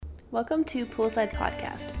Welcome to Poolside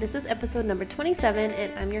Podcast. This is episode number 27,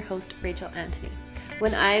 and I'm your host, Rachel Anthony.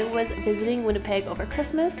 When I was visiting Winnipeg over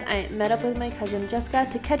Christmas, I met up with my cousin Jessica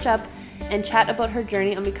to catch up and chat about her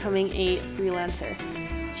journey on becoming a freelancer.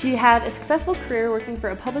 She had a successful career working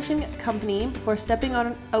for a publishing company before stepping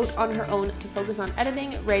out on her own to focus on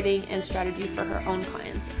editing, writing, and strategy for her own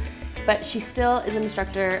clients. But she still is an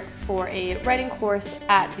instructor for a writing course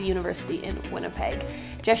at the university in Winnipeg.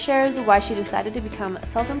 Jess shares why she decided to become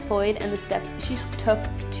self-employed and the steps she took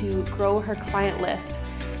to grow her client list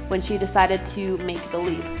when she decided to make the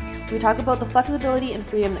leap. We talk about the flexibility and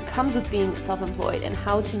freedom that comes with being self-employed and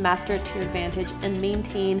how to master it to your advantage and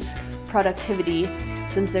maintain productivity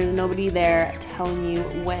since there's nobody there telling you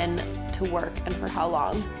when to work and for how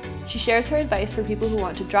long. She shares her advice for people who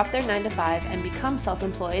want to drop their 9-to-5 and become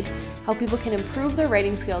self-employed, how people can improve their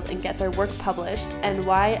writing skills and get their work published, and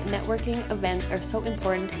why networking events are so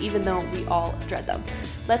important even though we all dread them.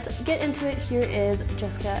 Let's get into it. Here is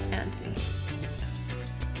Jessica Anthony.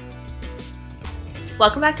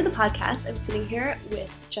 Welcome back to the podcast. I'm sitting here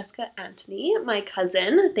with Jessica Anthony, my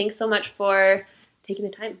cousin. Thanks so much for taking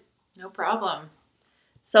the time. No problem.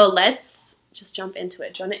 So let's just jump into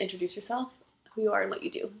it. Do you want to introduce yourself? Who you are and what you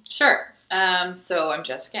do. Sure. So I'm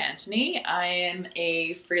Jessica Anthony. I am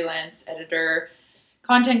a freelance editor,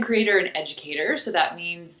 content creator, and educator. So that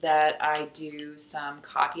means that I do some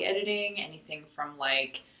copy editing, anything from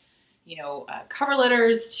cover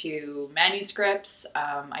letters to manuscripts.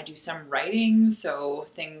 I do some writing, so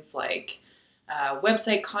things like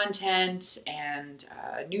website content and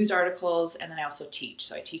news articles, and then I also teach.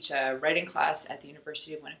 So I teach a writing class at the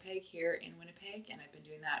University of Winnipeg here in Winnipeg, and I've been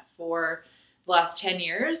doing that for the last 10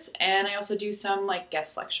 years, and I also do some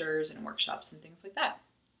guest lectures and workshops and things like that.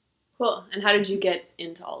 Cool. And how did you get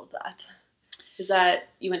into all of that? Is that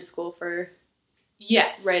you went to school for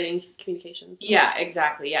Yes. writing communications? Yeah,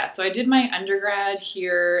 exactly. Yeah. So I did my undergrad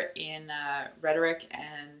here in rhetoric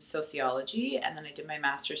and sociology, and then I did my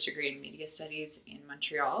master's degree in media studies in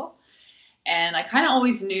Montreal. And I kind of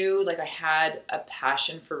always knew I had a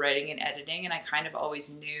passion for writing and editing, and I kind of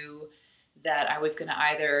always knew that I was going to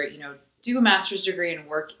either, do a master's degree and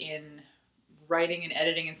work in writing and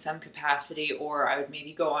editing in some capacity, or I would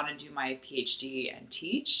maybe go on and do my PhD and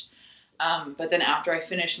teach. But then after I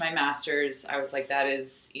finished my master's, I was like, that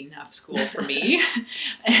is enough school for me.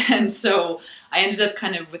 And so I ended up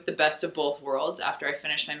kind of with the best of both worlds. After I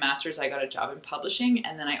finished my master's, I got a job in publishing,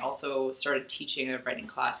 and then I also started teaching a writing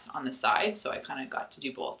class on the side. So I kind of got to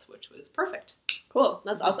do both, which was perfect. Cool.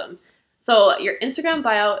 That's awesome. So your Instagram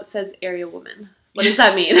bio says area woman. What does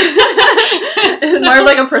that mean? It's more of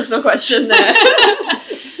a personal question there.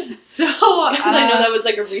 So, because I know that was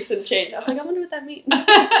a recent change. I was I wonder what that means.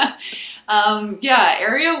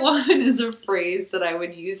 Area woman is a phrase that I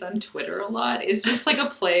would use on Twitter a lot. It's just a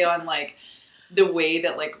play on the way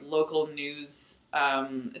that local news,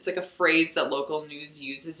 it's a phrase that local news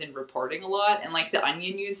uses in reporting a lot, and The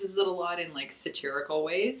Onion uses it a lot in satirical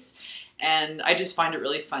ways, and I just find it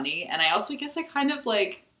really funny. And I also guess I kind of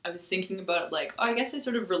I was thinking about I guess I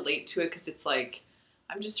sort of relate to it because it's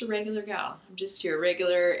I'm just a regular gal. I'm just your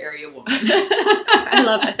regular area woman. I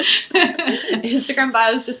love it. Instagram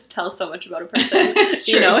bios just tell so much about a person. It's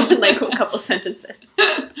true. A couple sentences.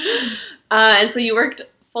 And so you worked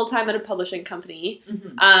full-time at a publishing company.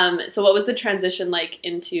 Mm-hmm. So what was the transition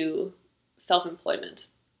into self-employment?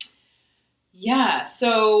 Yeah,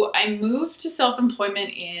 so I moved to self-employment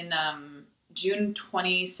in June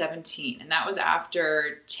 2017, and that was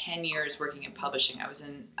after 10 years working in publishing. I was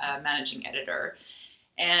a managing editor,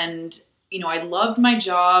 and I loved my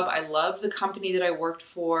job. I loved the company that I worked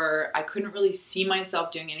for. I couldn't really see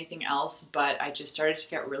myself doing anything else, but I just started to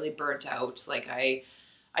get really burnt out. I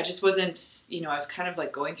just wasn't, I was kind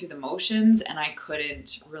of going through the motions, and I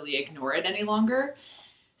couldn't really ignore it any longer.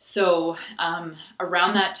 So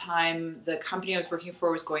around that time, the company I was working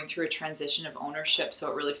for was going through a transition of ownership,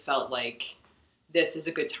 so it really felt like this is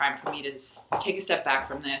a good time for me to take a step back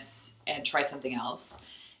from this and try something else.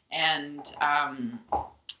 And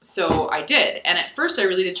so I did. And at first I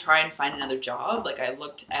really did try and find another job. I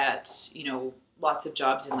looked at, lots of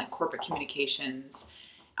jobs in corporate communications.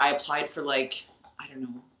 I applied for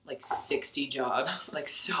 60 jobs,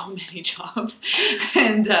 so many jobs.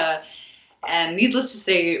 And needless to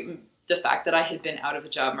say, the fact that I had been out of the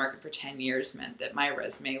job market for 10 years meant that my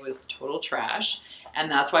resume was total trash.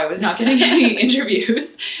 And that's why I was not getting any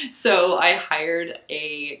interviews. So I hired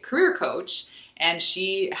a career coach, and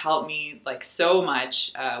she helped me so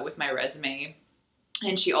much with my resume.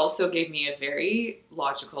 And she also gave me a very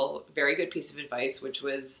logical, very good piece of advice, which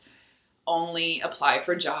was only apply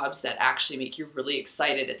for jobs that actually make you really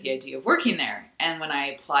excited at the idea of working there. And when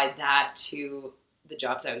I applied that to the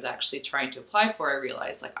jobs I was actually trying to apply for, I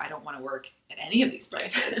realized like I don't want to work at any of these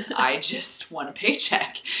places. I just want a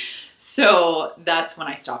paycheck. So that's when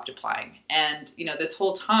I stopped applying. And, you know, this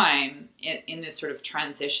whole time in this sort of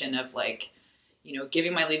transition of like, you know,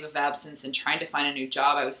 giving my leave of absence and trying to find a new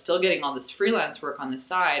job, I was still getting all this freelance work on the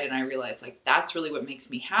side. And I realized like, that's really what makes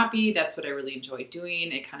me happy. That's what I really enjoy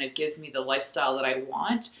doing. It kind of gives me the lifestyle that I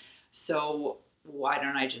want. So why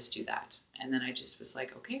don't I just do that? And then I just was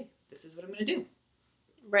like, okay, this is what I'm going to do.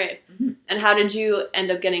 Right. Mm-hmm. And how did you end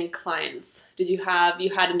up getting clients? Did you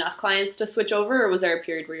had enough clients to switch over, or was there a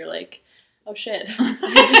period where you're like, oh shit, how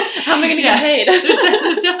am I going to get paid?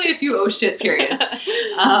 There's definitely a few oh shit periods.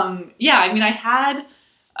 I mean, I had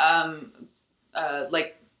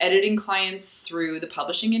like editing clients through the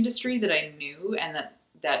publishing industry that I knew and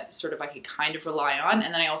that sort of I could kind of rely on.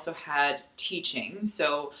 And then I also had teaching.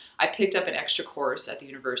 So I picked up an extra course at the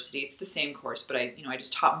university. It's the same course, but I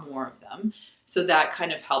just taught more of them. So that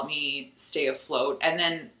kind of helped me stay afloat. And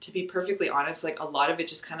then to be perfectly honest, like a lot of it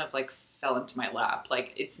just kind of like fell into my lap.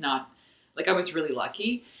 Like it's not like I was really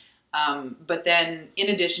lucky. But then in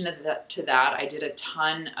addition to that, I did a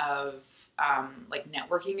ton of like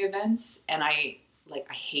networking events, and I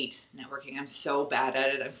hate networking. I'm so bad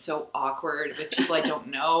at it. I'm so awkward with people I don't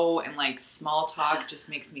know, and like small talk just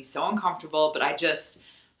makes me so uncomfortable, but I just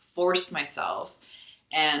forced myself.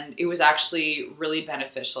 And it was actually really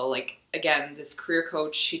beneficial. Like, again, this career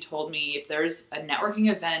coach, she told me if there's a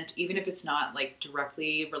networking event, even if it's not like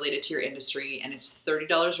directly related to your industry and it's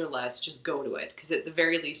 $30 or less, just go to it. Because at the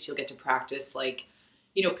very least, you'll get to practice like,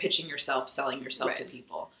 you know, pitching yourself, selling yourself to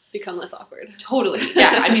people. Become less awkward. Totally.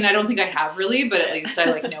 Yeah. I mean, I don't think I have really, but at least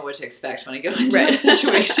I like know what to expect when I go into those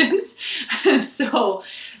situations. So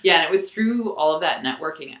yeah, and it was through all of that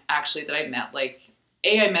networking actually that I met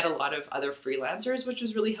I met a lot of other freelancers, which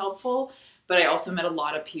was really helpful, but I also met a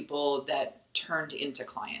lot of people that turned into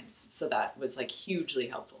clients. So that was like hugely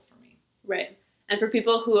helpful for me. Right. And for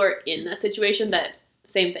people who are in that situation, that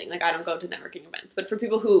same thing, like I don't go to networking events, but for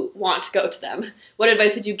people who want to go to them, what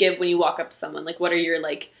advice would you give when you walk up to someone? Like, what are your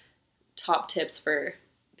like top tips for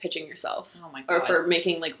pitching yourself? Oh my God. Or for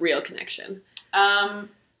making like real connection?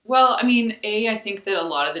 Well, I mean, I think that a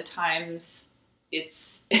lot of the times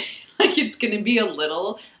it's like it's going to be a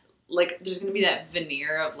little like there's going to be that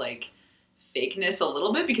veneer of like fakeness a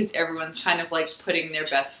little bit because everyone's kind of like putting their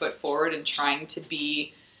best foot forward and trying to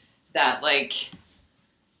be that like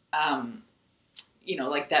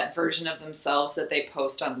like that version of themselves that they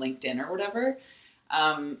post on LinkedIn or whatever.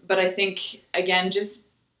 But I think again, just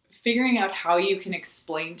figuring out how you can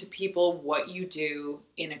explain to people what you do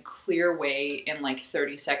in a clear way in like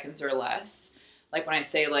 30 seconds or less. Like when I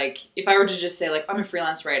say like, if I were to just say like, I'm a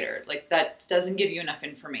freelance writer, like that doesn't give you enough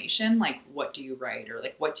information. Like, what do you write? Or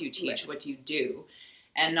like, what do you teach? Right. What do you do?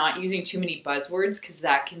 And not using too many buzzwords because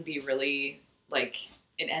that can be really like,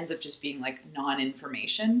 it ends up just being like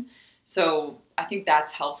non-information. So I think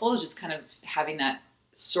that's helpful is just kind of having that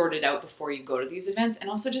sorted out before you go to these events and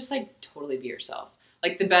also just like totally be yourself.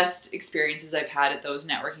 Like the best experiences I've had at those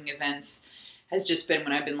networking events has just been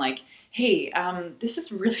when I've been like, hey, this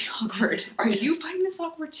is really awkward. Are you finding this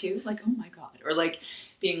awkward too? Like, oh my God. Or like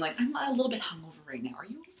being like, I'm a little bit hungover right now. Are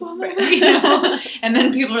you also hungover? Right. You know? And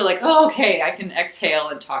then people are like, oh, okay, I can exhale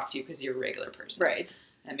and talk to you because you're a regular person. Right.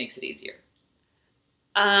 That makes it easier.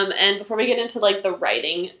 And before we get into like the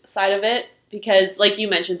writing side of it, because like you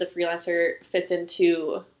mentioned, the freelancer fits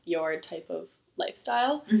into your type of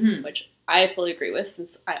lifestyle, which I fully agree with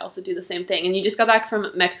since I also do the same thing. And you just got back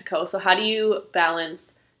from Mexico. So how do you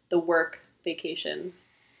balance the work, vacation,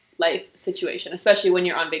 life situation, especially when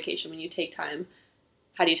you're on vacation, when you take time?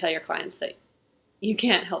 How do you tell your clients that you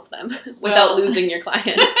can't help them without losing your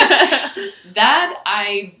clients? That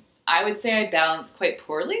I would say I balance quite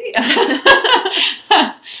poorly.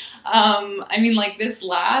 I mean, like this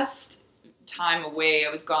last time away, I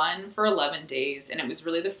was gone for 11 days, and it was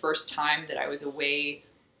really the first time that I was away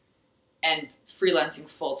and freelancing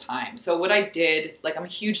full time. So what I did, like I'm a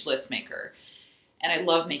huge list maker. And I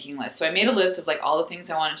love making lists. So I made a list of like all the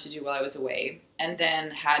things I wanted to do while I was away and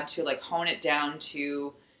then had to like hone it down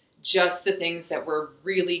to just the things that were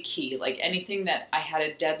really key. Like anything that I had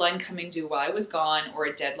a deadline coming due while I was gone or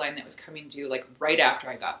a deadline that was coming due like right after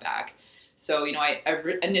I got back. So, you know,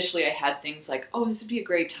 initially I had things like, oh, this would be a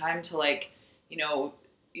great time to like,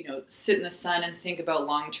 sit in the sun and think about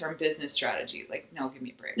long-term business strategy. Like, no, give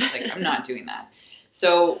me a break. Like, I'm not doing that.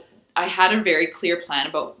 So I had a very clear plan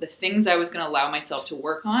about the things I was going to allow myself to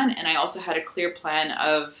work on. And I also had a clear plan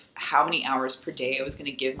of how many hours per day I was going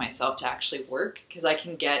to give myself to actually work, because I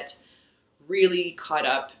can get really caught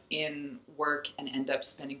up in work and end up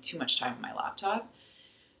spending too much time on my laptop.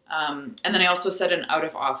 And then I also set an out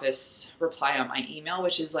of office reply on my email,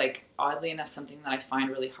 which is like oddly enough something that I find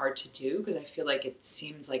really hard to do because I feel like it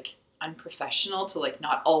seems like unprofessional to like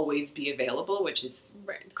not always be available, which is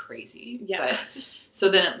crazy. Yeah. But so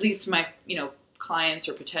then at least my, clients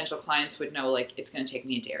or potential clients would know like it's going to take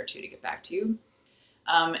me a day or two to get back to you.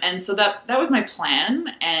 And so that was my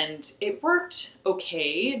plan, and it worked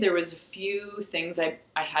okay. There was a few things I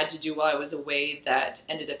had to do while I was away that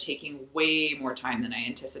ended up taking way more time than I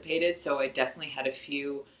anticipated. So I definitely had a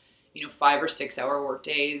few, 5 or 6 hour work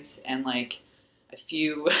days and like a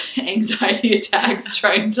few anxiety attacks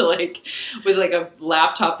trying to with like a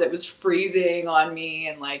laptop that was freezing on me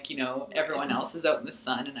and everyone else is out in the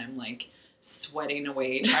sun and I'm like sweating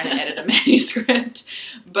away trying to edit a manuscript.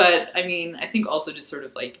 But I mean, I think also just sort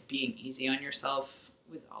of like being easy on yourself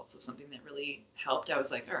was also something that really helped. I was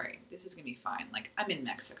like, all right, this is gonna be fine. Like I'm in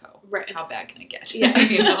Mexico. Right. How bad can it get?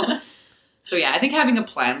 Yeah. So yeah, I think having a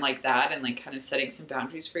plan like that and like kind of setting some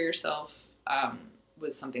boundaries for yourself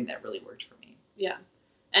was something that really worked for me. Yeah.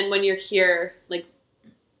 And when you're here, like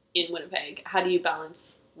in Winnipeg, how do you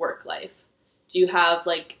balance work life? Do you have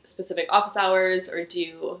like specific office hours or do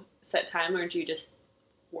you set time or do you just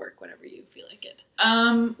work whenever you feel like it?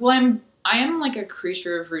 Well, I am like a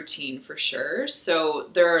creature of routine for sure. So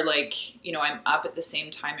there are like, I'm up at the same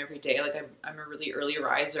time every day. Like I'm a really early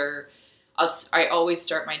riser. I always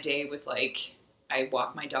start my day with like, I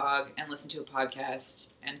walk my dog and listen to a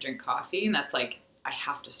podcast and drink coffee. And that's like, I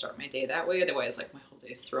have to start my day that way. Otherwise like my whole day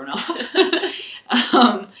is thrown off.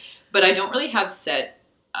 But I don't really have set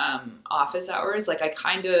office hours. Like I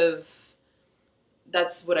kind of,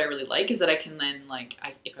 that's what I really like is that I can then like,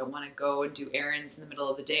 if I want to go and do errands in the middle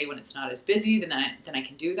of the day when it's not as busy, then I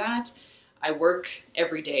can do that. I work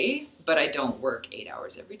every day, but I don't work 8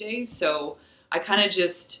 hours every day. So I kind of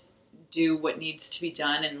just do what needs to be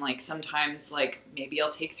done. And like, sometimes like maybe I'll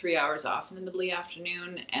take 3 hours off in the middle of the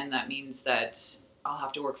afternoon. And that means that I'll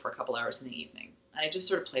have to work for a couple hours in the evening. And I just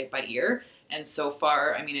sort of play it by ear. And so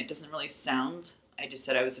far, I mean, it doesn't really sound, I just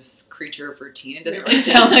said I was a creature of routine. It doesn't really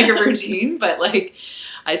sound like a routine, but like,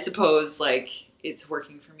 I suppose like it's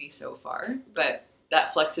working for me so far. But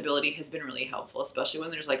that flexibility has been really helpful, especially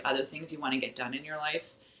when there's like other things you want to get done in your life.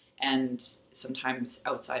 And sometimes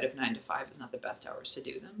outside of 9 to 5 is not the best hours to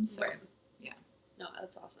do them. So, yeah. No,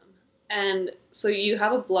 that's awesome. And so you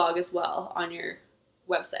have a blog as well on your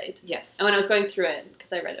website. Yes. And when I was going through it,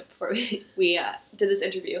 because I read it before we did this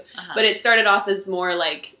interview, but it started off as more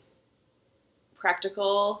like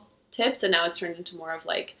practical tips, and now it's turned into more of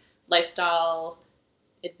like lifestyle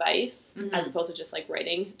advice as opposed to just like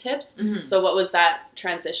writing tips. So what was that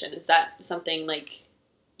transition? Is that something like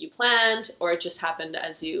you planned, or it just happened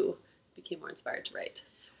as you became more inspired to write?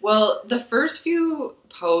 Well, the first few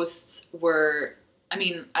posts were, I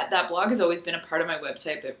mean, that blog has always been a part of my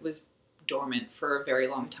website, but it was dormant for a very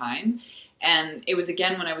long time. And it was,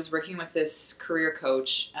 again, when I was working with this career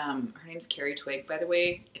coach. Her name's Carrie Twigg, by the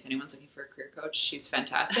way. If anyone's looking for a career coach, she's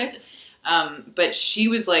fantastic. But she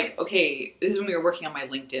was like, okay, this is when we were working on my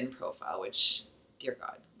LinkedIn profile, which, dear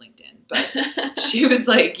God, LinkedIn. But she was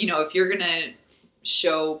like, if you're going to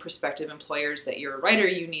show prospective employers that you're a writer,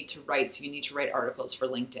 you need to write. So you need to write articles for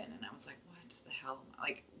LinkedIn. And I was like, what the hell?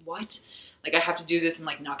 Like, what? Like, I have to do this and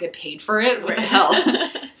like not get paid for it? What the hell?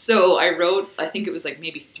 So I wrote, I think it was like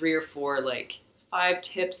maybe 3 or 4, like 5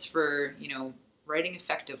 tips for, writing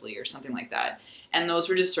effectively or something like that. And those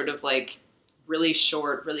were just sort of like really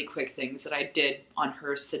short, really quick things that I did on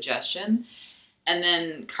her suggestion. And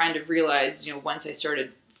then kind of realized, once I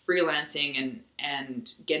started freelancing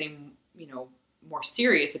and getting, more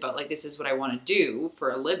serious about like, this is what I want to do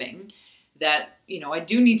for a living, that, I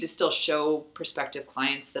do need to still show prospective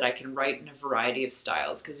clients that I can write in a variety of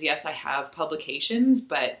styles. Because yes, I have publications,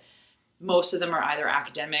 but most of them are either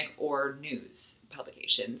academic or news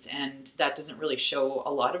publications. And that doesn't really show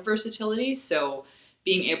a lot of versatility. So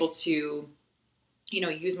being able to,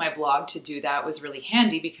 use my blog to do that was really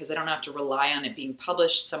handy because I don't have to rely on it being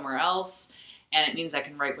published somewhere else. And it means I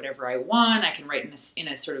can write whatever I want. I can write in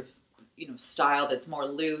a sort of, style that's more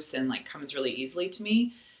loose and like comes really easily to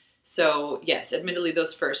me. So yes, admittedly,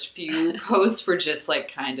 those first few posts were just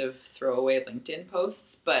like kind of throwaway LinkedIn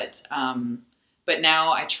posts, but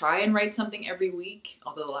now I try and write something every week,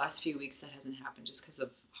 although the last few weeks that hasn't happened just because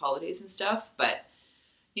of holidays and stuff. But,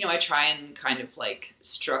 I try and kind of like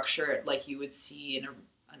structure it like you would see in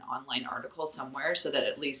an online article somewhere so that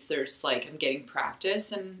at least there's like, I'm getting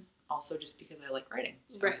practice and also just because I like writing.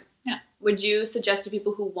 So, right. Yeah. Would you suggest to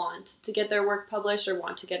people who want to get their work published or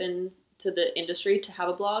want to get into the industry to have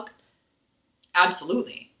a blog?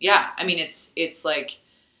 Absolutely. Yeah. I mean, it's like,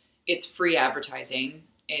 it's free advertising.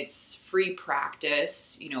 It's free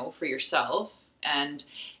practice, for yourself. And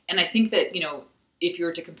I think that, if you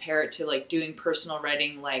were to compare it to like doing personal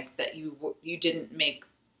writing, like that you didn't make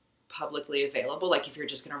publicly available, like if you're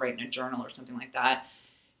just going to write in a journal or something like that,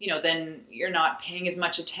 then you're not paying as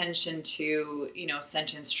much attention to,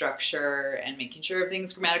 sentence structure and making sure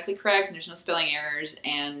everything's grammatically correct and there's no spelling errors,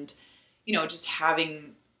 and, just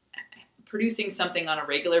producing something on a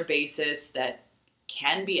regular basis that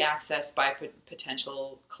can be accessed by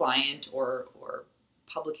potential client or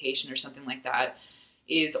publication or something like that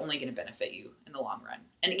is only going to benefit you in the long run.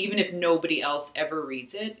 And even if nobody else ever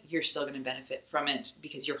reads it, you're still going to benefit from it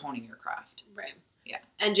because you're honing your craft. Right. Yeah.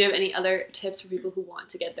 And do you have any other tips for people who want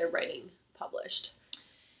to get their writing published?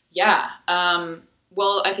 Yeah.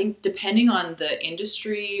 Well, I think depending on the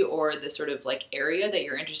industry or the sort of like area that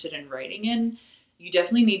you're interested in writing in, you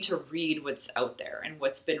definitely need to read what's out there and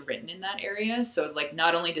what's been written in that area. So like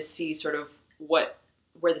not only to see sort of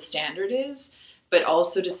where the standard is, but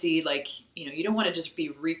also to see like, you don't want to just be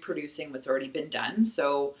reproducing what's already been done.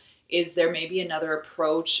 So is there maybe another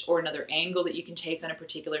approach or another angle that you can take on a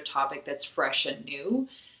particular topic that's fresh and new?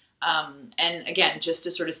 And again, just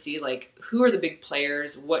to sort of see like, who are the big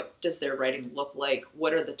players? What does their writing look like?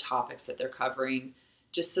 What are the topics that they're covering?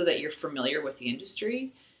 Just so that you're familiar with the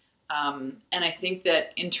industry. And I think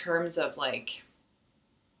that in terms of like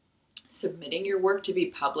submitting your work to be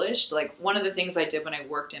published, like one of the things I did when I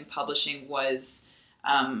worked in publishing was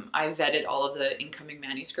I vetted all of the incoming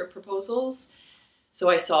manuscript proposals. So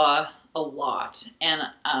I saw a lot. And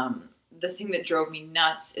the thing that drove me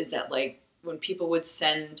nuts is that like when people would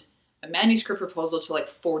send a manuscript proposal to like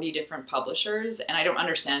 40 different publishers, and I don't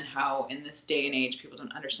understand how in this day and age people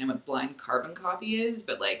don't understand what blind carbon copy is,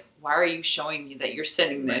 but like, why are you showing me that you're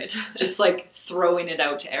sending this? Right. Just like throwing it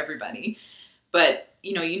out to everybody. But,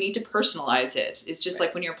 you need to personalize it. It's just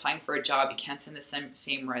like when you're applying for a job, you can't send the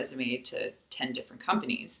same resume to 10 different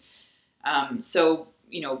companies. So,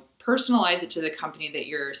 personalize it to the company that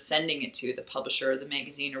you're sending it to, the publisher, the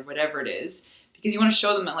magazine, or whatever it is. Because you want to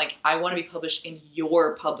show them that, like, I want to be published in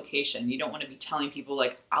your publication. You don't want to be telling people,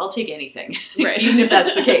 like, I'll take anything, right? Even if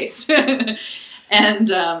that's the case.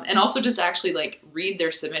 And also just actually, like, read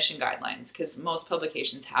their submission guidelines, because most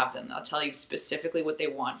publications have them. They'll tell you specifically what they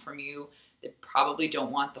want from you. They probably don't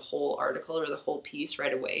want the whole article or the whole piece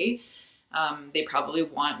right away. They probably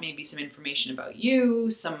want maybe some information about you,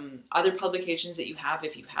 some other publications that you have,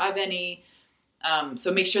 if you have any.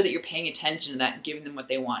 So make sure that you're paying attention to that and giving them what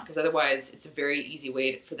they want, because otherwise it's a very easy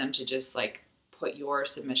way for them to just like put your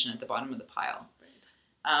submission at the bottom of the pile.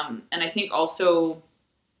 Right. And I think also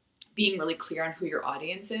being really clear on who your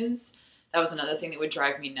audience is. That was another thing that would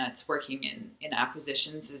drive me nuts working in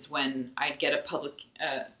acquisitions, is when I'd get a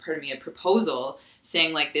proposal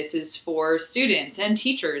saying like, this is for students and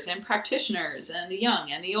teachers and practitioners and the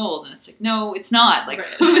young and the old. And it's like, no, it's not. Like,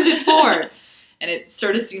 right. Who is it for? And it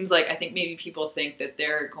sort of seems like, I think maybe people think that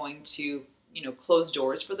they're going to, close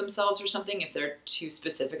doors for themselves or something if they're too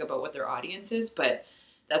specific about what their audience is. But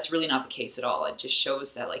that's really not the case at all. It just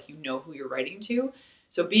shows that like, who you're writing to.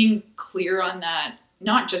 So being clear on that,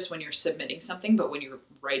 not just when you're submitting something, but when you're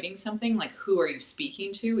writing something, like who are you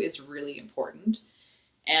speaking to is really important.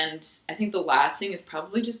 And I think the last thing is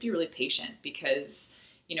probably just be really patient, because,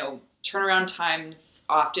 turnaround times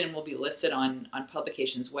often will be listed on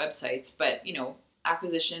publications' websites, but,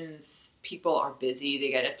 acquisitions people are busy. They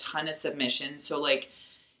get a ton of submissions. So like,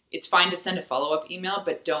 it's fine to send a follow-up email,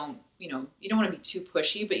 but don't, you don't want to be too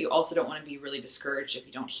pushy, but you also don't want to be really discouraged if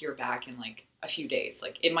you don't hear back in like a few days.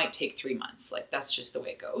 Like it might take 3 months. Like that's just the way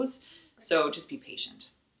it goes. So just be patient.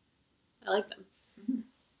 I like them. Mm-hmm.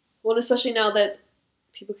 Well, especially now that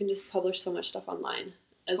people can just publish so much stuff online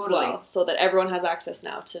as well, so that everyone has access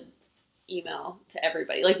now to email to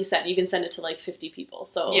everybody. Like you said, you can send it to like 50 people.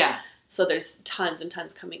 So yeah. So there's tons and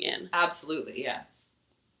tons coming in. Absolutely, yeah.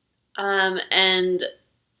 And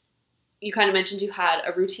you kind of mentioned you had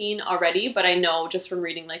a routine already, but I know just from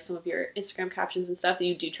reading like some of your Instagram captions and stuff that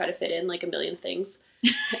you do try to fit in like a million things.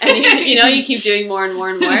 And you keep doing more and more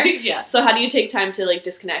and more. Yeah. So how do you take time to like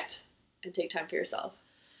disconnect and take time for yourself?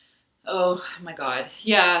 Oh my God.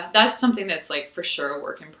 Yeah, that's something that's like for sure a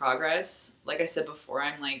work in progress. Like I said before,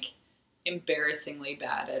 I'm like embarrassingly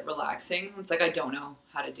bad at relaxing. It's like I don't know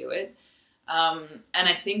how to do it. And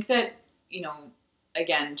I think that,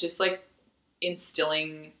 again, just like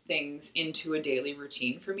instilling things into a daily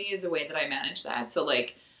routine for me is a way that I manage that. So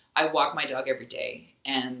like I walk my dog every day,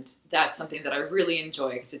 and that's something that I really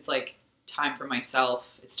enjoy because it's like time for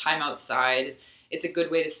myself. It's time outside. It's a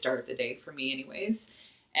good way to start the day for me anyways.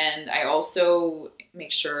 And I also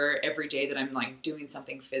make sure every day that I'm like doing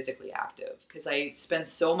something physically active, because I spend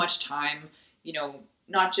so much time,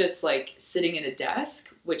 not just like sitting at a desk,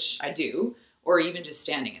 which I do, or even just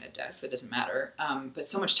standing at a desk, that doesn't matter. But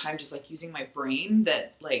so much time just like using my brain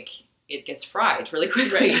that like it gets fried really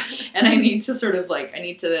quickly. Right. And I need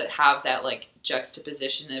to have that like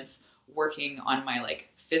juxtaposition of working on my like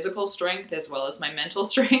physical strength as well as my mental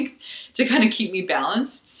strength to kind of keep me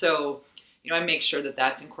balanced. So, I make sure that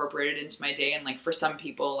that's incorporated into my day. And like for some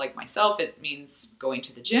people like myself, it means going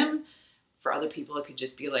to the gym. For other people, it could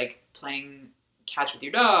just be like playing catch with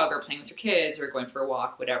your dog or playing with your kids or going for a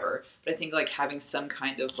walk, whatever. But I think like having some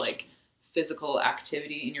kind of like physical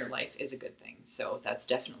activity in your life is a good thing. So that's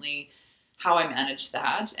definitely how I manage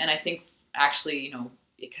that. And I think actually,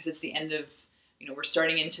 because it's the end of, we're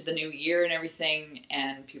starting into the new year and everything,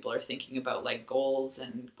 and people are thinking about like goals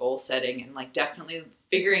and goal setting, and like definitely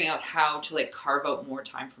figuring out how to like carve out more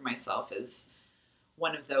time for myself is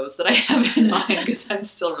one of those that I have in mind, because I'm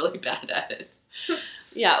still really bad at it.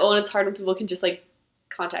 Yeah, well, and it's hard when people can just like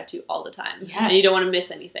contact you all the time. Yes. And you don't want to miss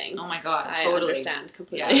anything. Oh my God, I totally. understand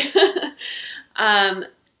completely. Yeah.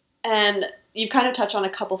 And you've kind of touched on a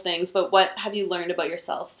couple things, but what have you learned about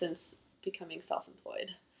yourself since becoming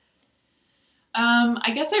self-employed?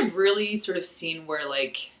 I guess I've really sort of seen where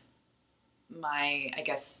like I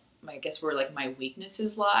guess where like my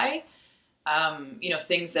weaknesses lie.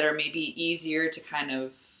 Things that are maybe easier to kind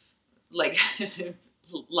of like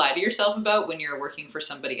lie to yourself about when you're working for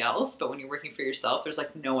somebody else, but when you're working for yourself, there's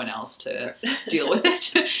like no one else to deal with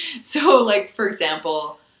it. So like, for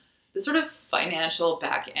example, the sort of financial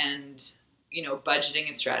back end, budgeting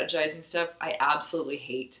and strategizing stuff, I absolutely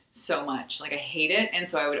hate so much. Like I hate it. And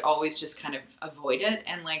so I would always just kind of avoid it.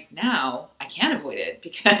 And like now I can't avoid it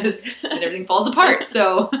because then everything falls apart.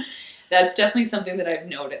 So that's definitely something that I've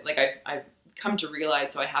noted. Like I've come to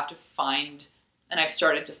realize, so I have to find, and I've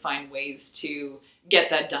started to find ways to get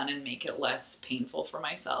that done and make it less painful for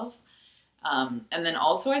myself. And then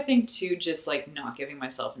also I think too, just like not giving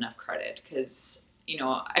myself enough credit, because,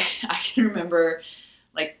 I can remember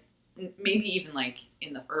like maybe even like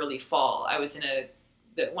in the early fall, I was in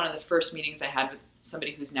one of the first meetings I had with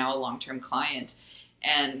somebody who's now a long-term client,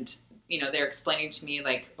 and, they're explaining to me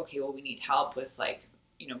like, okay, well, we need help with like,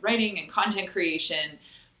 writing and content creation.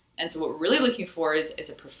 And so what we're really looking for is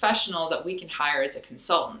a professional that we can hire as a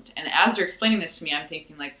consultant. And as they're explaining this to me, I'm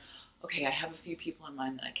thinking like, okay, I have a few people in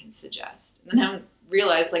mind that I can suggest. And then I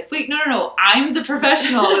realized like, wait, no, I'm the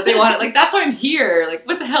professional that they wanted. Like, that's why I'm here. Like,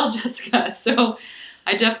 what the hell, Jessica? So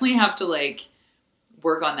I definitely have to like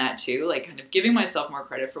work on that too. Like kind of giving myself more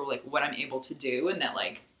credit for like what I'm able to do, and that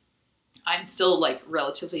like, I'm still like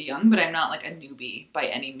relatively young, but I'm not like a newbie by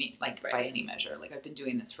any by any measure. Like I've been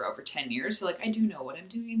doing this for over 10 years. So like I do know what I'm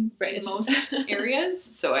doing in most areas.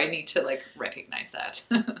 So I need to like recognize that.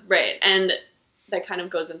 Right. And that kind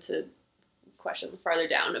of goes into a question farther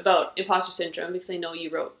down about imposter syndrome, because I know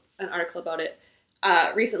you wrote an article about it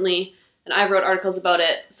recently, and I wrote articles about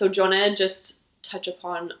it. So do you want to just touch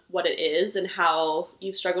upon what it is and how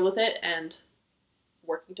you've struggled with it and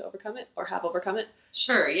working to overcome it, or have overcome it?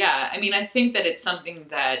 Sure, yeah. I mean, I think that it's something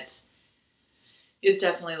that is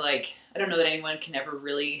definitely like, I don't know that anyone can ever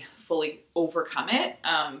really fully overcome it.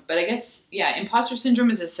 But I guess, yeah, imposter syndrome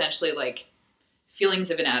is essentially like feelings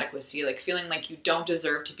of inadequacy, like feeling like you don't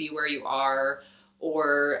deserve to be where you are,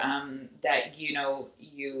 or that,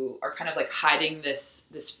 you are kind of like hiding this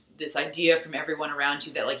idea from everyone around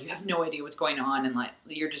you that like you have no idea what's going on, and like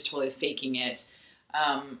you're just totally faking it.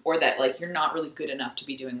 Or that like you're not really good enough to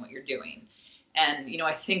be doing what you're doing. And,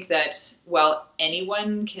 I think that while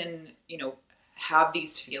anyone can, have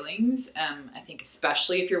these feelings, I think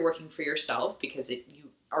especially if you're working for yourself, because you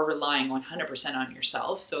are relying 100% on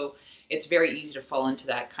yourself. So it's very easy to fall into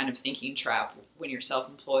that kind of thinking trap when you're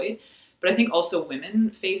self-employed. But I think also women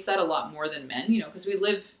face that a lot more than men, because we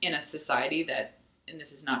live in a society that, and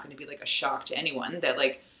this is not going to be like a shock to anyone, that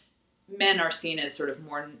like men are seen as sort of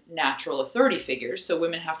more natural authority figures. So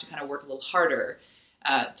women have to kind of work a little harder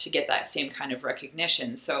to get that same kind of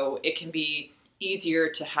recognition. So it can be easier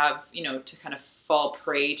to have, to kind of fall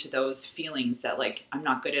prey to those feelings that like, I'm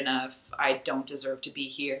not good enough, I don't deserve to be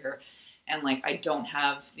here, and like, I don't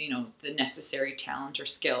have, the necessary talent or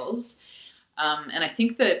skills. And I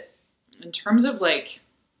think that in terms of like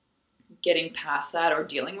getting past that or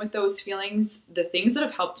dealing with those feelings, the things that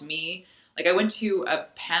have helped me, like I went to a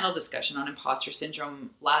panel discussion on imposter syndrome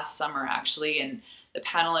last summer actually, and the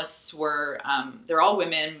panelists were, they're all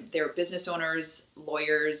women. They were business owners,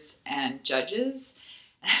 lawyers, and judges.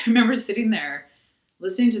 And I remember sitting there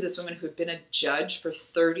listening to this woman who had been a judge for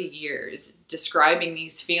 30 years describing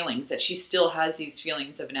these feelings, that she still has these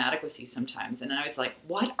feelings of inadequacy sometimes. And I was like,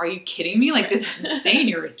 what? Are you kidding me? Like, this is insane.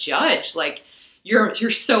 You're a judge. Like, you're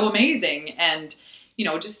so amazing. And, you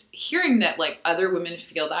know, just hearing that, like, other women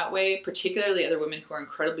feel that way, particularly other women who are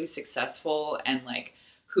incredibly successful and, like,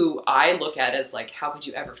 who I look at as, like, how could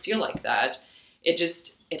you ever feel like that?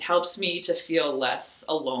 It helps me to feel less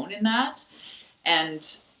alone in that.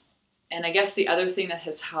 And I guess the other thing that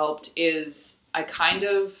has helped is I kind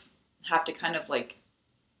of have to kind of like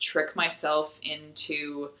trick myself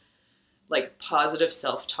into like positive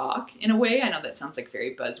self-talk in a way. I know that sounds like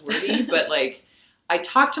very buzzwordy, but like I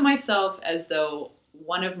talk to myself as though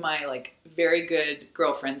one of my like very good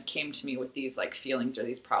girlfriends came to me with these like feelings or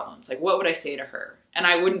these problems. Like, what would I say to her? And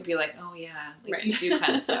I wouldn't be like, oh yeah, like you do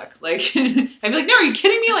kind of suck. Like, I'd be like, no, are you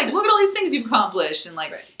kidding me? Like, look at all these things you've accomplished. And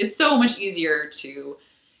like, it's so much easier to,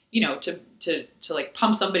 you know, to like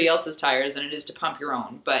pump somebody else's tires than it is to pump your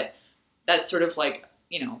own. But that's sort of like,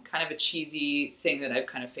 you know, kind of a cheesy thing that I've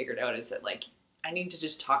kind of figured out is that like, I need to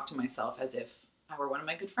just talk to myself as if I were one of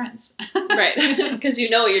my good friends. Right. Because you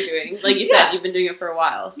know what you're doing. Like you said, you've been doing it for a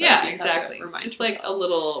while. So yeah, exactly. It's just like a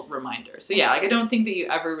little reminder. So yeah, like I don't think that you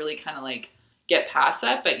ever really kind of like get past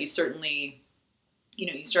that, but you certainly, you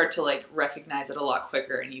know, you start to like recognize it a lot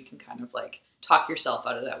quicker and you can kind of like talk yourself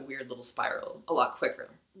out of that weird little spiral a lot quicker.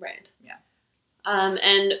 Right. Yeah.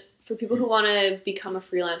 And for people who want to become a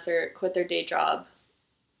freelancer, quit their day job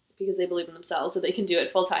because they believe in themselves that they can do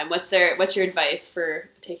it full time, what's your advice for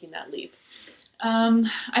taking that leap?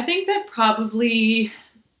 I think that probably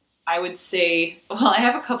I would say, well, I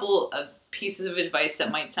have a couple of pieces of advice that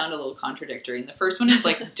might sound a little contradictory. And the first one is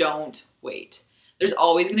like, don't wait. There's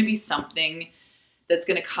always going to be something that's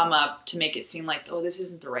going to come up to make it seem like, oh, this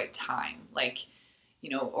isn't the right time. Like, you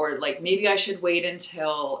know, or like maybe I should wait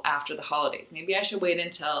until after the holidays. Maybe I should wait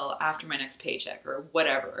until after my next paycheck or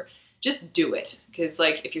whatever. Just do it. Because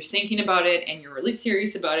like if you're thinking about it and you're really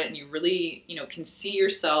serious about it and you really, you know, can see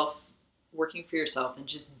yourself working for yourself, then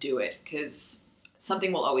just do it. Because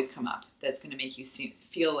something will always come up that's going to make you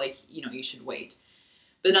feel like, you know, you should wait.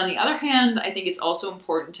 But on the other hand, I think it's also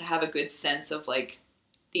important to have a good sense of like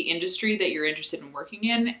the industry that you're interested in working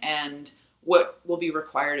in and what will be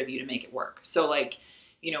required of you to make it work. So like,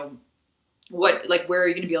 you know, where are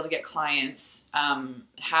you going to be able to get clients,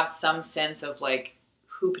 have some sense of like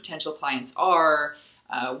who potential clients are,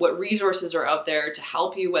 what resources are out there to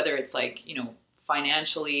help you, whether it's like, you know,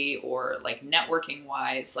 financially or like networking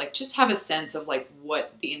wise, like just have a sense of like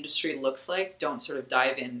what the industry looks like. Don't sort of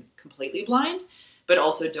dive in completely blind, but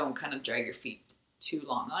also don't kind of drag your feet too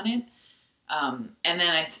long on it. And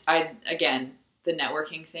then I again, the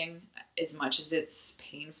networking thing, as much as it's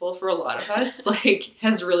painful for a lot of us, like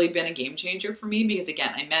has really been a game changer for me because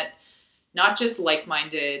again, I met not just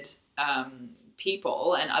like-minded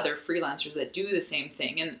people and other freelancers that do the same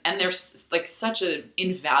thing. And there's like such an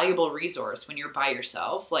invaluable resource when you're by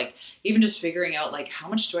yourself, like even just figuring out like, how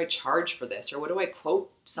much do I charge for this? Or what do I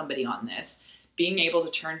quote somebody on this? Being able to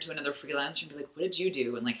turn to another freelancer and be like, what did you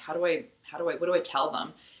do? And like, what do I tell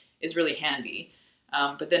them is really handy.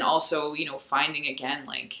 But then also, you know, finding again,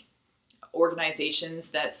 like organizations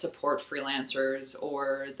that support freelancers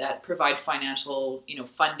or that provide financial, you know,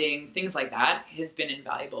 funding, things like that has been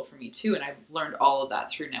invaluable for me too. And I've learned all of that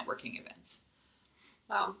through networking events.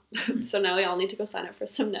 Wow. So now we all need to go sign up for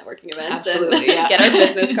some networking events. Absolutely, and get our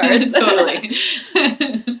business cards.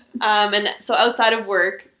 Totally. And so outside of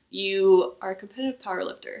work, you are a competitive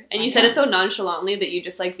powerlifter. And you said it so nonchalantly that you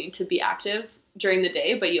just like need to be active during the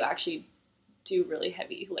day, but you actually do really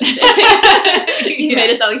heavy lifting. You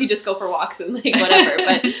made it sound like you just go for walks and like whatever.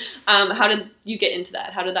 But how did you get into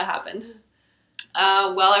that? How did that happen?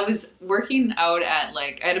 Well, I was working out at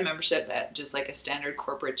I had a membership at just like a standard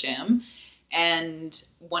corporate gym. And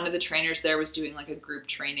one of the trainers there was doing like a group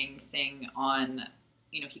training thing on,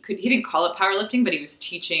 you know, he didn't call it powerlifting, but he was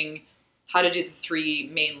teaching how to do the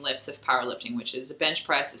 3 main lifts of powerlifting, which is a bench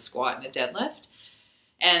press, a squat, and a deadlift.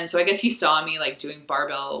 And so I guess he saw me like doing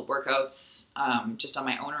barbell workouts just on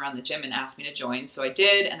my own around the gym and asked me to join. So I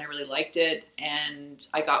did, and I really liked it. And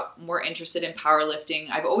I got more interested in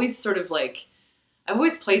powerlifting. I've always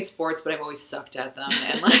played sports, but I've always sucked at them.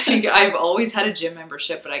 And like I've always had a gym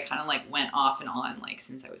membership, but I kind of like went off and on like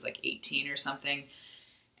since I was like 18 or something.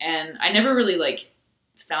 And I never really like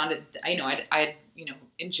found it. I know I'd you know,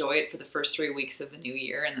 enjoy it for the first 3 weeks of the new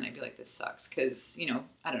year. And then I'd be like, this sucks. Cause you know,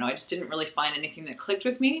 I don't know. I just didn't really find anything that clicked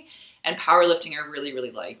with me, and powerlifting I really,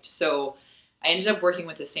 really liked. So I ended up working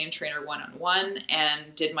with the same trainer one-on-one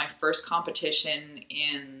and did my first competition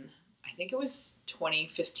in, I think it was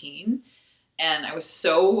 2015. And I was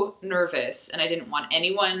so nervous, and I didn't want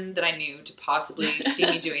anyone that I knew to possibly see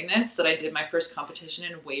me doing this, that I did my first competition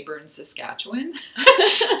in Weyburn, Saskatchewan.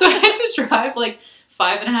 So I had to drive like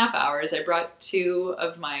 5.5 hours. I brought 2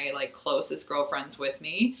 of my like closest girlfriends with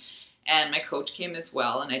me, and my coach came as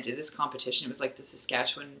well. And I did this competition. It was like the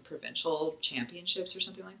Saskatchewan Provincial Championships or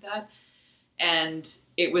something like that. And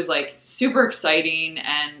it was like super exciting,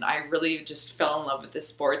 and I really just fell in love with this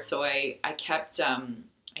sport. So I kept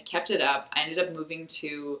it up. I ended up moving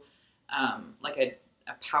to like a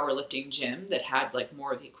powerlifting gym that had like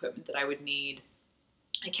more of the equipment that I would need.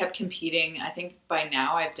 I kept competing. I think by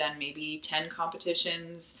now I've done maybe 10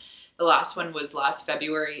 competitions. The last one was last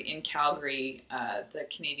February in Calgary, the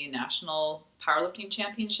Canadian National Powerlifting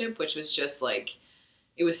Championship, which was just like,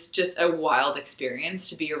 it was just a wild experience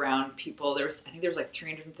to be around people. I think there was like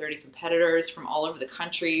 330 competitors from all over the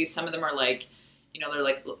country. Some of them are like, they're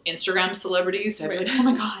like Instagram celebrities. So I'd be like, oh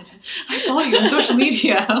my God, I follow you on social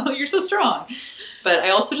media. You're so strong. But I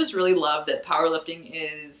also just really love that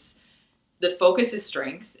powerlifting the focus is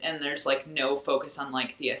strength, and there's like no focus on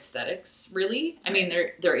like the aesthetics really. I mean,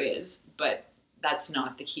 there is, but that's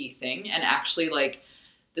not the key thing. And actually, like,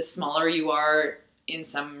 the smaller you are in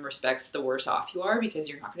some respects, the worse off you are, because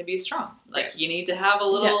you're not going to be as strong. Like, you need to have a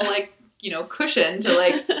little cushion to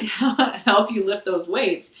like help you lift those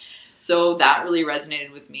weights. So that really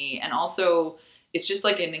resonated with me. And also, it's just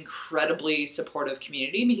like an incredibly supportive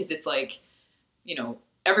community, because it's like,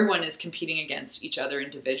 everyone is competing against each other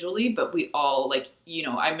individually, but we all like,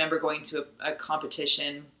 I remember going to a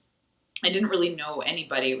competition. I didn't really know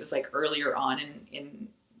anybody. It was like earlier on in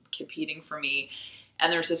competing for me.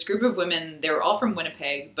 And there's this group of women, they were all from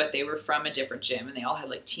Winnipeg, but they were from a different gym, and they all had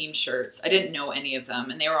like team shirts. I didn't know any of them,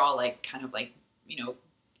 and they were all like kind of like,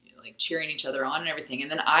 like cheering each other on and everything.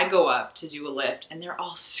 And then I go up to do a lift, and they're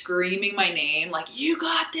all screaming my name, like, you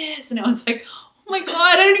got this. And I was like, oh my God,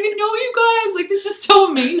 I don't even know you guys. Like, this is so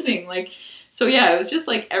amazing. Like, so yeah, it was just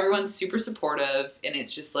like, everyone's super supportive, and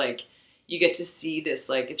it's just like, you get to see this,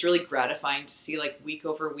 like, it's really gratifying to see like week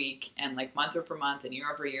over week and like month over month and year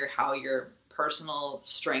over year, how your personal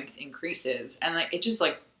strength increases. And like, it just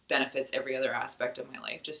like benefits every other aspect of my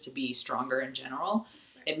life, just to be stronger in general.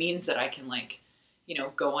 It means that I can like,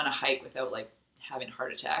 go on a hike without like having a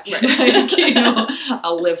heart attack. Right. Like,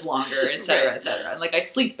 I'll live longer, et cetera, et cetera. And like, I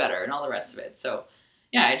sleep better and all the rest of it. So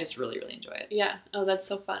yeah, I just really, really enjoy it. Yeah. Oh, that's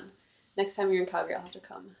so fun. Next time you're in Calgary, I'll have to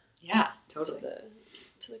come. Yeah, totally.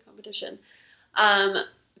 To the competition. A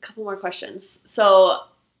couple more questions. So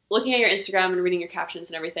looking at your Instagram and reading your captions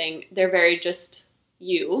and everything, they're very just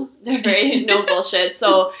you. They're very no bullshit.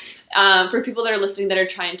 So for people that are listening that are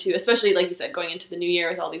trying to, especially like you said, going into the new year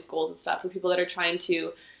with all these goals and stuff, for people that are trying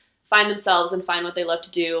to find themselves and find what they love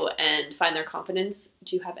to do and find their confidence,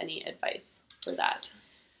 do you have any advice for that?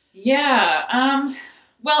 Yeah.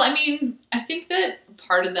 Well, I mean, I think that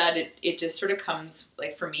part of that, it just sort of comes,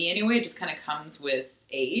 like, for me anyway, it just kind of comes with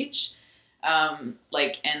age, and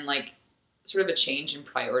sort of a change in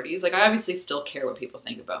priorities. Like, I obviously still care what people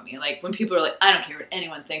think about me. Like, when people are like, I don't care what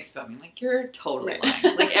anyone thinks about me, I'm like, you're totally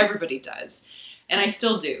lying. Like, everybody does. And I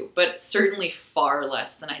still do, but certainly far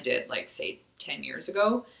less than I did, like, say, 10 years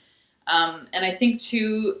ago. And I think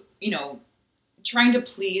too, trying to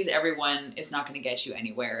please everyone is not going to get you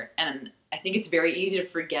anywhere. And I think it's very easy to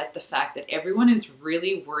forget the fact that everyone is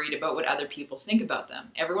really worried about what other people think about them.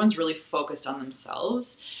 Everyone's really focused on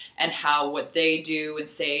themselves and how what they do and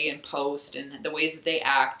say and post and the ways that they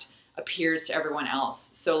act appears to everyone else.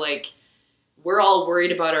 So like, we're all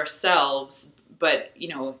worried about ourselves, but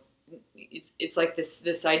it's like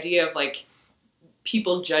this idea of like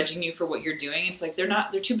people judging you for what you're doing. It's like,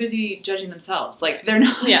 they're too busy judging themselves. Like they're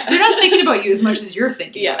not thinking about you as much as you're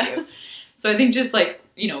thinking about you. So I think just like,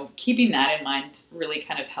 keeping that in mind really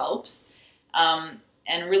kind of helps.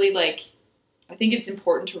 And really like, I think it's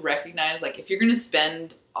important to recognize, like, if you're going to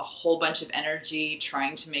spend a whole bunch of energy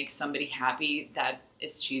trying to make somebody happy, that,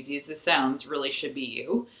 as cheesy as this sounds, really should be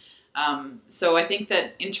you. So I think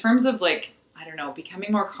that in terms of like, I don't know,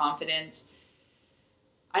 becoming more confident,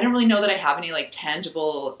 I don't really know that I have any like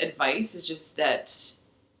tangible advice. It's just that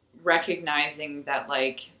recognizing that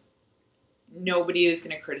like nobody is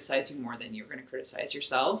going to criticize you more than you're going to criticize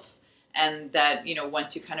yourself. And that,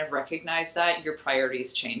 once you kind of recognize that, your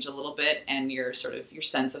priorities change a little bit and your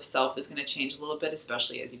sense of self is going to change a little bit,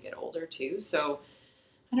 especially as you get older too. So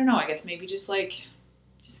I don't know, I guess maybe just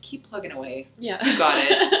keep plugging away. Yeah. You got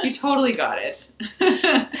it. You totally got it.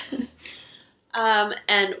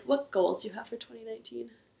 And what goals do you have for 2019?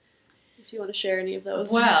 If you want to share any of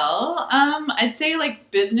those. Well, I'd say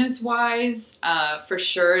like business-wise, for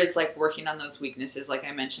sure is like working on those weaknesses like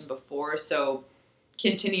I mentioned before. So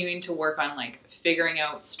continuing to work on like figuring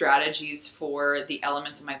out strategies for the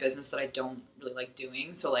elements of my business that I don't really like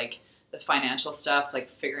doing. So like the financial stuff, like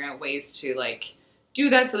figuring out ways to like do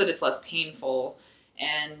that so that it's less painful,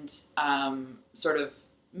 and sort of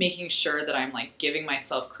making sure that I'm like giving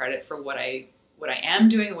myself credit for what I am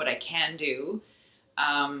doing and what I can do.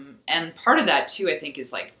 And part of that too, I think,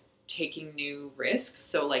 is like taking new risks.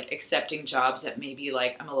 So like accepting jobs that maybe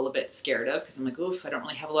like I'm a little bit scared of because I'm like, oof, I don't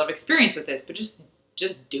really have a lot of experience with this, but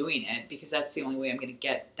just doing it because that's the only way I'm going to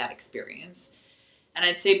get that experience. And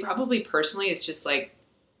I'd say probably personally it's just like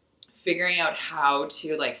figuring out how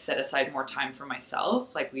to like set aside more time for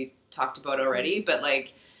myself, like we talked about already, but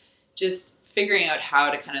like just figuring out how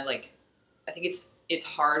to kind of like, I think it's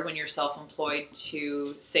hard when you're self-employed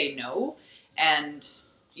to say no. And,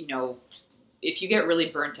 you know, if you get really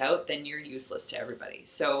burnt out, then you're useless to everybody.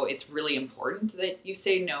 So it's really important that you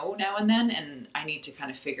say no now and then. And I need to kind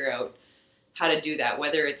of figure out how to do that,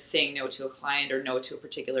 whether it's saying no to a client or no to a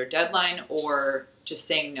particular deadline, or just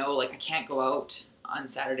saying no, like I can't go out on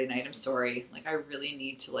Saturday night. I'm sorry. Like I really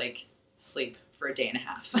need to like sleep for a day and a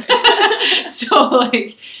half. So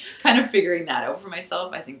like kind of figuring that out for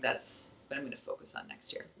myself. I think that's what I'm going to focus on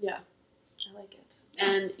next year. Yeah, I like it.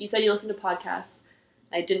 And you said you listen to podcasts.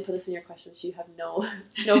 I didn't put this in your questions. You have no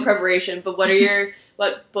preparation, but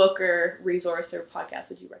what book or resource or podcast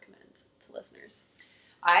would you recommend to listeners?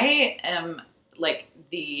 I am like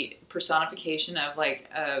the personification of like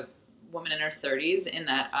a woman in her 30s in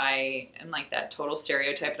that I am like that total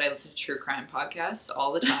stereotype, but I listen to true crime podcasts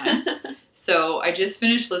all the time. So I just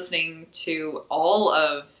finished listening to all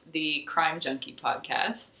of the Crime Junkie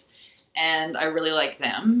podcasts, and I really like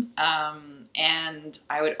them. And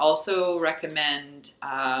I would also recommend,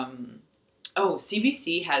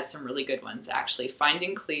 CBC has some really good ones, actually.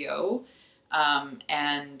 Finding Cleo,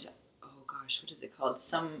 and what is it called?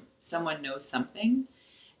 Someone Knows Something.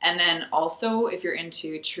 And then also, if you're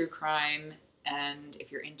into true crime, and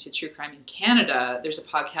if you're into true crime in Canada, there's a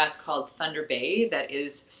podcast called Thunder Bay that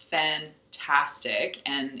is fantastic,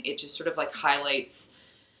 and it just sort of like highlights,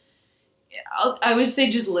 I would say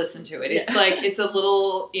just listen to it. It's like, it's a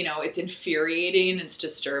little, it's infuriating and it's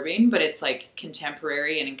disturbing, but it's like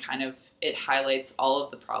contemporary, and it highlights all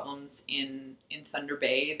of the problems in Thunder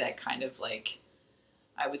Bay that kind of like,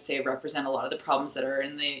 I would say represent a lot of the problems that are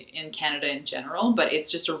in Canada in general, but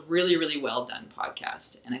it's just a really, really well done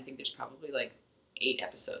podcast. And I think there's probably like 8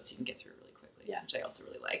 episodes you can get through really quickly, which I also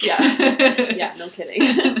really like. Yeah. Yeah, no kidding.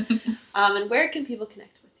 And where can people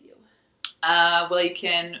connect with you? Well, you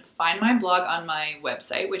can find my blog on my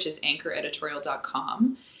website, which is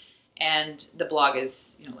anchoreditorial.com. And the blog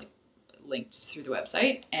is, linked through the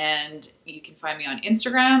website. And you can find me on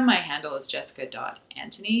Instagram. My handle is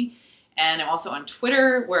jessica.antony. And I'm also on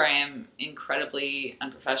Twitter, where I am incredibly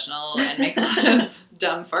unprofessional and make a lot of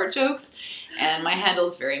dumb fart jokes. And my handle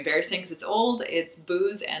is very embarrassing because it's old. It's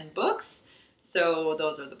Booze and Books. So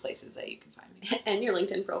those are the places that you can find me. And your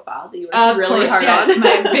LinkedIn profile that you worked really hard on.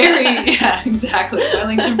 Exactly.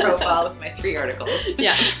 My LinkedIn profile with my 3 articles.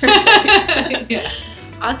 Yeah. Perfect. Yeah.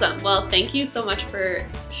 Awesome. Well, thank you so much for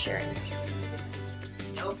sharing.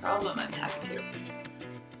 No problem. I'm happy to.